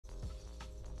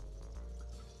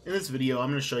In this video, I'm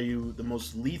going to show you the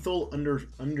most lethal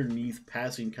underneath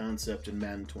passing concept in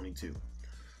Madden 22.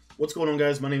 What's going on,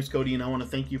 guys? My name is Cody, and I want to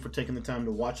thank you for taking the time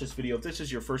to watch this video. If this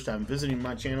is your first time visiting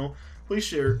my channel, please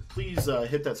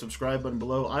hit that subscribe button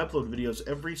below. I upload videos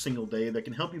every single day that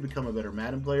can help you become a better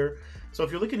Madden player. So if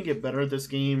you're looking to get better at this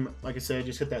game, like I said,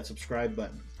 just hit that subscribe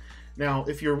button. Now,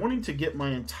 if you're wanting to get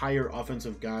my entire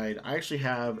offensive guide, I actually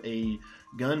have a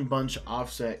gun bunch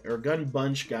offset or gun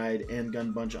bunch guide and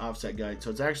gun bunch offset guide. So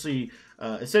it's actually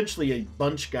essentially a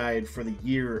bunch guide for the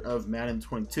year of Madden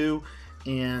 22,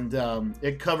 and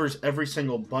it covers every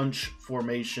single bunch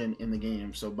formation in the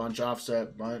game. So bunch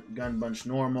offset, gun bunch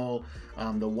normal,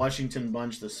 the Washington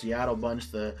bunch, the Seattle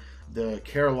bunch, the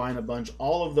Carolina bunch,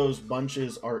 all of those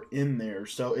bunches are in there.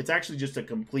 So it's actually just a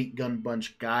complete gun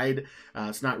bunch guide.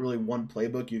 It's not really one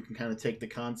playbook. You can kind of take the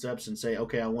concepts and say,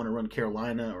 okay, I want to run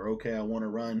Carolina, or okay, I want to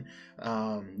run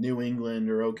New England,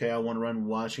 or okay, I want to run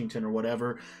Washington, or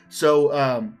whatever.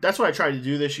 So that's what I tried to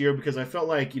do this year, because I felt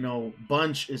like, you know,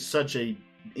 bunch is such a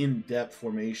in-depth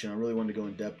formation. I really wanted to go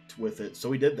in depth with it, so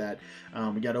we did that.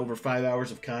 We got over 5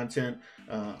 hours of content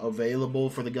available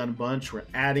for the gun bunch. We're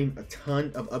adding a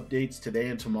ton of updates today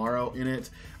and tomorrow in it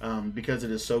because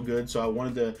it is so good. So I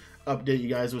wanted to update you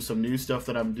guys with some new stuff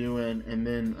that I'm doing, and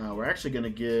then we're actually going to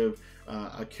give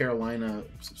a Carolina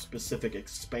specific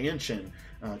expansion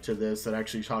to this that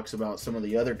actually talks about some of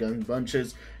the other gun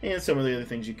bunches and some of the other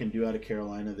things you can do out of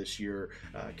Carolina this year.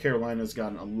 Carolina's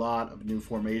gotten a lot of new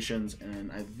formations,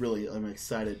 and I'm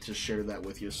excited to share that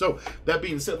with you. So that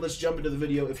being said, let's jump into the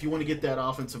video. If you want to get that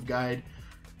offensive guide,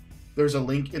 there's a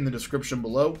link in the description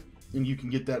below, and you can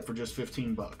get that for just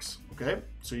 15 bucks. Okay,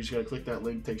 so you just gotta click that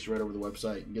link, takes you right over to the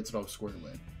website and gets it all squared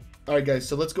away. All right, guys,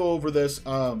 so let's go over this.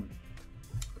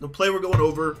 The play we're going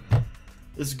over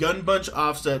is gun bunch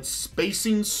offset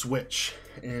spacing switch,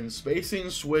 and spacing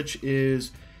switch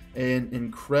is an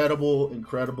incredible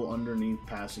underneath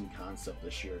passing concept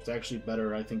this year. It's actually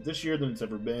better, I think, this year than it's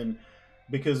ever been,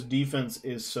 because defense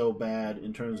is so bad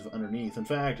in terms of underneath. In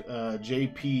fact,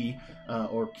 JP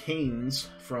or Canes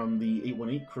from the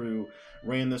 818 crew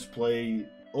ran this play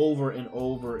over and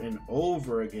over and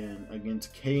over again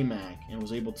against K-Mac and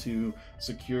was able to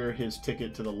secure his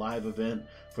ticket to the live event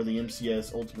for the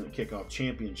MCS Ultimate Kickoff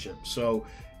Championship. So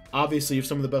obviously, if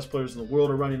some of the best players in the world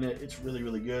are running it, it's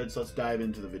really good. So let's dive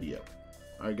into the video.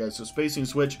 All right, guys, so spacing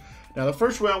switch. Now, the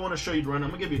first way I want to show you to run, I'm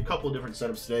going to give you a couple of different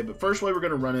setups today, but first way we're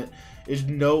going to run it is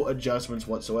no adjustments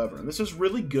whatsoever. And this is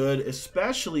really good,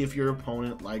 especially if your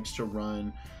opponent likes to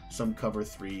run some cover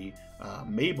 3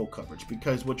 Mabel coverage,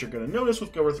 because what you're going to notice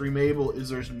with cover 3 Mabel is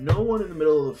there's no one in the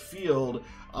middle of the field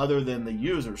other than the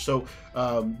user. So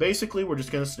basically, we're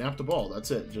just going to snap the ball.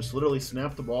 That's it. Just literally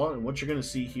snap the ball, and what you're going to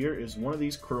see here is one of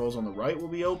these curls on the right will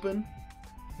be open.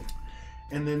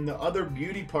 And then the other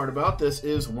beauty part about this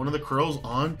is one of the curls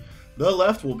on the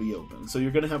left will be open. So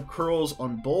you're going to have curls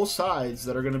on both sides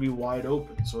that are going to be wide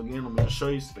open. So again, I'm going to show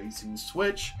you spacing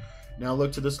switch. Now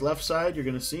look to this left side. You're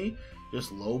going to see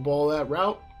just low ball that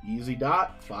route. Easy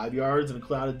dot, 5 yards in a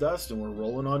cloud of dust, and we're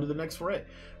rolling on to the next fray.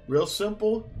 Real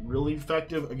simple, really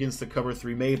effective against the cover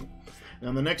 3 Mabel.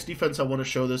 Now, the next defense I want to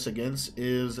show this against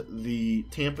is the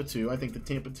Tampa 2. I think the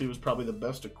Tampa 2 is probably the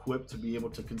best equipped to be able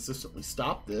to consistently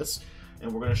stop this,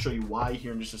 and we're going to show you why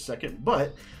here in just a second,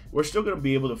 but we're still going to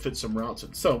be able to fit some routes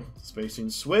in. So,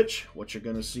 spacing switch, what you're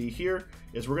going to see here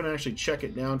is we're going to actually check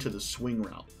it down to the swing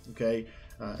route, okay?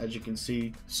 As you can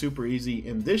see, super easy.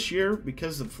 And this year,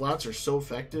 because the flats are so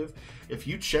effective, if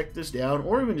you check this down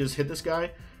or even just hit this guy,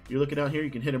 you're looking down here,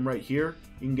 you can hit him right here.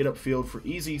 You can get upfield for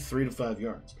easy 3 to 5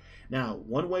 yards. Now,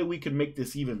 one way we can make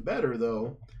this even better,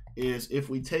 though, is if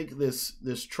we take this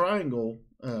triangle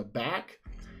back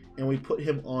and we put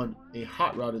him on a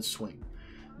hot routed swing.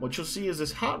 What you'll see is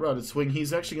this hot routed swing,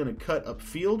 he's actually going to cut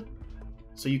upfield,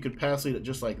 so you could pass lead it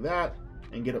just like that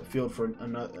and get upfield for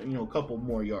another, a couple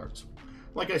more yards.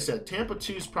 Like I said, Tampa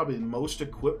 2 is probably the most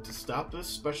equipped to stop this,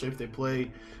 especially if they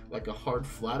play like a hard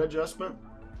flat adjustment.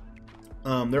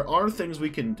 There are things we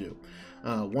can do.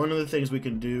 One of the things we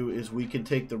can do is we can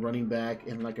take the running back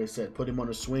and, like I said, put him on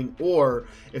a swing, or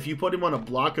if you put him on a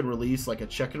block and release, like a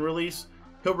check and release,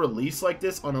 he'll release like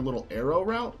this on a little arrow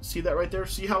route. See that right there?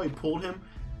 See how he pulled him?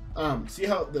 See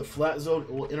how the flat zone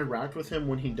will interact with him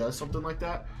when he does something like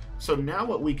that? So now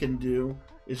what we can do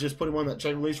is just put him on that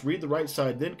check and release, read the right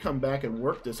side, then come back and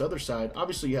work this other side.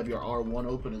 Obviously, you have your R1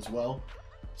 open as well,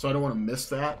 so I don't want to miss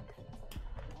that.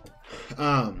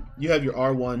 You have your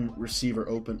R1 receiver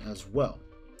open as well,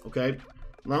 okay?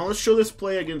 Now let's show this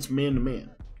play against man-to-man.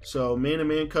 So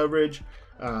man-to-man coverage,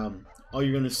 all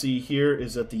you're going to see here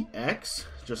is that the X,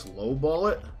 just low ball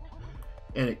it,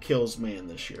 and it kills man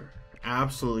this year.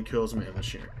 Absolutely kills man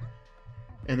this year.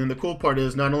 And then the cool part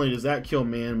is not only does that kill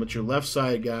man, but your left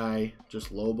side guy,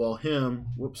 just lowball him.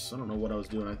 Whoops, I don't know what I was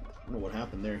doing. I don't know what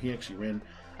happened there. He actually ran.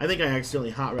 I think I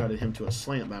accidentally hot routed him to a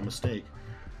slant by mistake.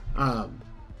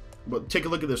 But take a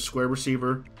look at this square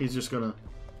receiver. He's just going to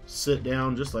sit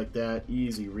down just like that.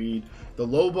 Easy read. The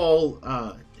low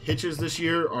ball hitches this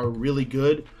year are really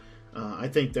good. I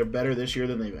think they're better this year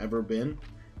than they've ever been.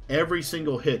 Every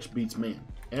single hitch beats man.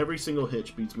 Every single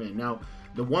hitch beats man. Now,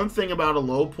 the one thing about a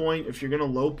low point, if you're going to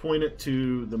low point it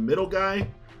to the middle guy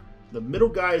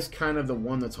is kind of the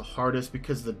one that's the hardest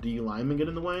because the D linemen get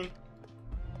in the way.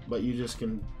 But you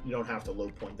don't have to low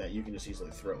point that. You can just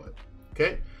easily throw it.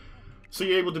 Okay? So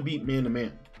you're able to beat man to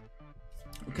man.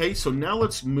 Okay, so now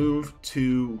let's move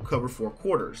to cover 4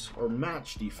 quarters or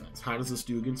match defense. How does this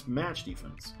do against match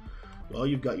defense? Well,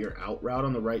 you've got your out route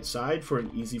on the right side for an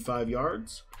easy 5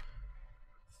 yards.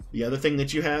 The other thing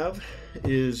that you have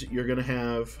is you're going to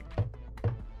have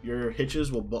your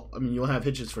hitches. You'll have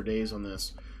hitches for days on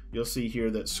this. You'll see here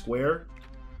that square.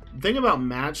 The thing about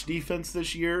match defense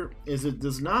this year is it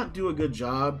does not do a good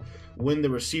job when the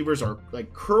receivers are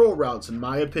like curl routes, in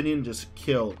my opinion, just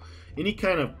kill. Any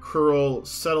kind of curl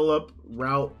settle up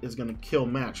route is going to kill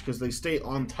match because they stay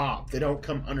on top. They don't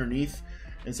come underneath,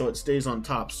 and so it stays on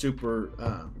top super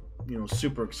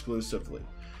exclusively.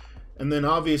 And then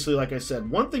obviously, like I said,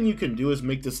 one thing you can do is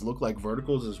make this look like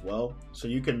verticals as well. So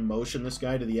you can motion this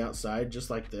guy to the outside just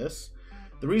like this.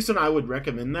 The reason I would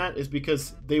recommend that is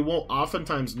because they won't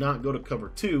oftentimes not go to cover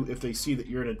 2 if they see that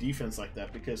you're in a defense like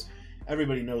that, because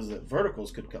everybody knows that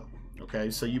verticals could come.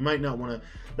 Okay, so you might not want to.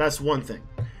 That's one thing.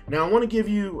 Now I want to give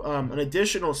you an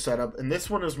additional setup, and this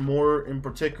one is more in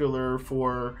particular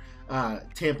for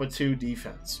Tampa 2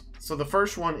 defense. So the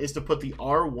first one is to put the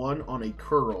R1 on a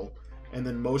curl and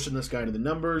then motion this guy to the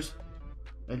numbers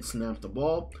and snap the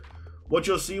ball. What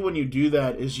you'll see when you do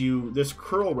that is this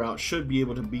curl route should be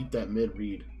able to beat that mid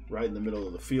read right in the middle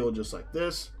of the field, just like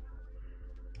this.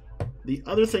 The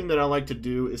other thing that I like to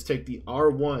do is take the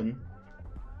R1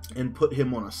 and put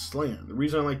him on a slant. The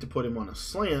reason I like to put him on a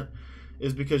slant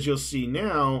is because you'll see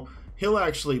now he'll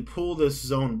actually pull this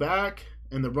zone back,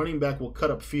 and the running back will cut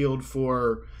up field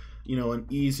for an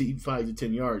easy 5 to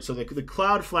 10 yards. So the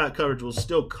cloud flat coverage will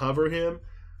still cover him,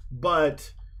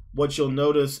 but what you'll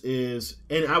notice is,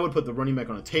 and I would put the running back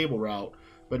on a table route,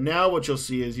 but now what you'll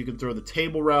see is you can throw the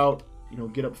table route,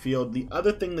 get up field. The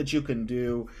other thing that you can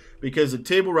do, because the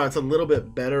table route's a little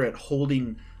bit better at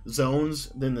holding zones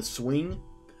than the swing,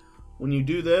 when you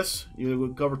do this, you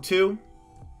would cover 2.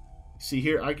 See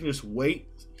here, I can just wait.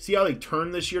 See how they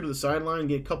turn this year to the sideline,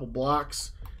 get a couple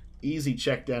blocks, easy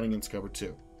check down against cover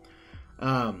 2.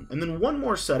 And then one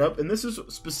more setup, and this is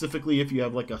specifically if you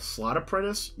have like a slot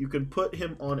apprentice, you can put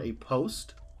him on a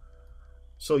post.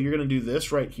 So you're going to do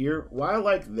this right here. Why I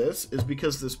like this is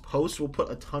because this post will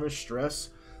put a ton of stress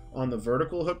on the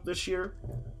vertical hook this year.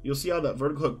 You'll see how that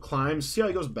vertical hook climbs. See how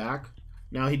he goes back?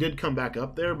 Now he did come back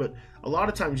up there, but a lot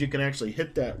of times you can actually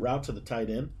hit that route to the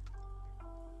tight end.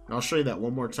 And I'll show you that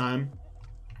one more time.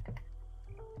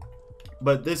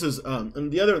 But this is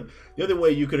and the other way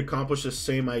you could accomplish the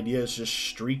same idea is just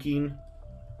streaking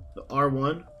the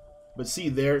R1. But see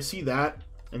that,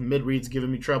 and mid read's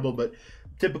giving me trouble. But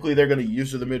typically they're going to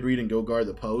use the mid read and go guard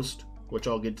the post, which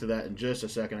I'll get to that in just a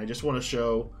second. I just want to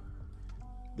show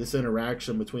this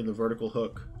interaction between the vertical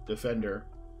hook defender.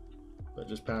 But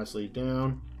just pass lead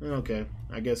down. Okay,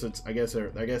 I guess that's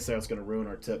going to ruin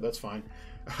our tip. That's fine.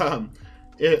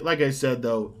 Like I said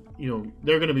though,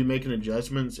 they're going to be making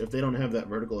adjustments. If they don't have that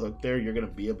vertical hook there, you're going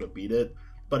to be able to beat it.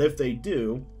 But if they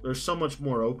do, there's so much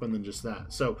more open than just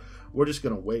that. So we're just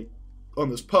going to wait on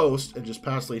this post and just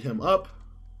pass lead him up,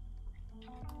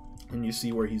 and you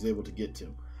see where he's able to get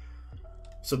to.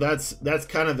 So that's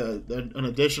kind of an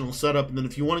additional setup. And then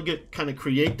if you want to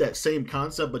create that same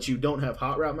concept, but you don't have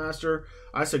Hot Route Master,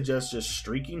 I suggest just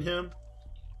streaking him.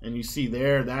 And you see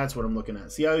there, that's what I'm looking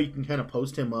at. See how you can kind of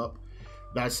post him up?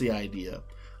 That's the idea.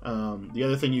 The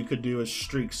other thing you could do is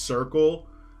streak circle,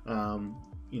 and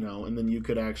then you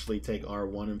could actually take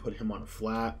R1 and put him on a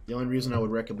flat. The only reason I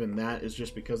would recommend that is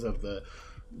just because of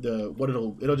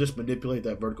it'll just manipulate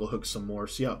that vertical hook some more.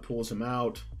 See how it pulls him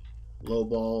out, low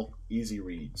ball, easy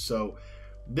read. So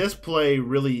this play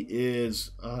really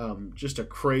is just a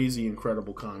crazy,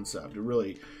 incredible concept. It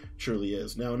really, truly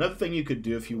is. Now, another thing you could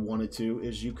do if you wanted to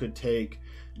is you could take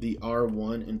the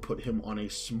R1 and put him on a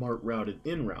smart routed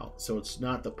in route. So it's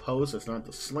not the post, it's not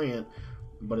the slant,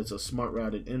 but it's a smart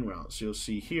routed in route. So you'll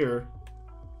see here,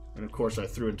 and of course I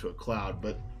threw into a cloud,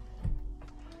 but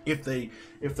if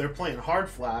they're playing hard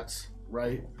flats,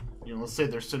 right? Let's say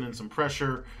they're sending some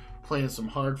pressure, playing some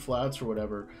hard flats or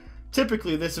whatever,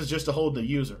 typically this is just to hold the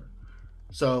user.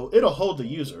 So it'll hold the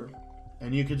user,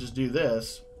 and you could just do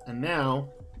this, and now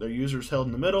the user's held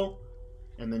in the middle,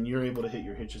 and then you're able to hit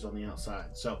your hitches on the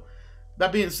outside. So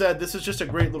that being said, this is just a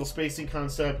great little spacing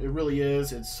concept. It really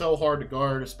is. It's so hard to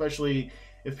guard, especially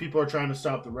if people are trying to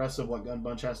stop the rest of what Gun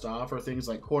Bunch has to offer, things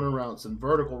like corner routes and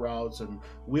vertical routes and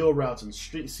wheel routes and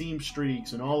seam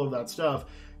streaks and all of that stuff.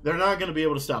 They're not going to be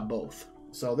able to stop both.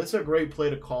 So this is a great play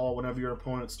to call whenever your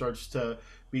opponent starts to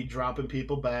be dropping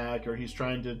people back or he's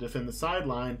trying to defend the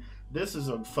sideline. This is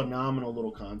a phenomenal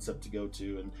little concept to go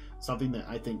to, and something that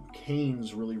I think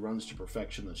Canes really runs to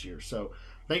perfection this year. So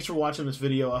thanks for watching this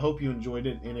video. I hope you enjoyed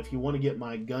it, and if you want to get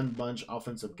my Gun Bunch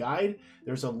offensive guide,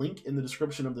 there's a link in the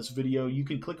description of this video. You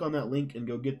can click on that link and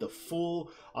go get the full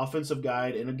offensive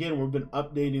guide. And again, we've been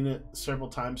updating it several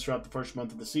times throughout the first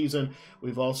month of the season.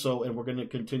 We've also, and we're going to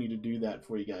continue to do that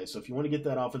for you guys. So if you want to get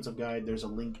that offensive guide, there's a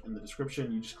link in the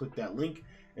description. You just click that link.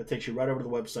 It takes you right over to the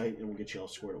website, and we'll get you all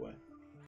squared away.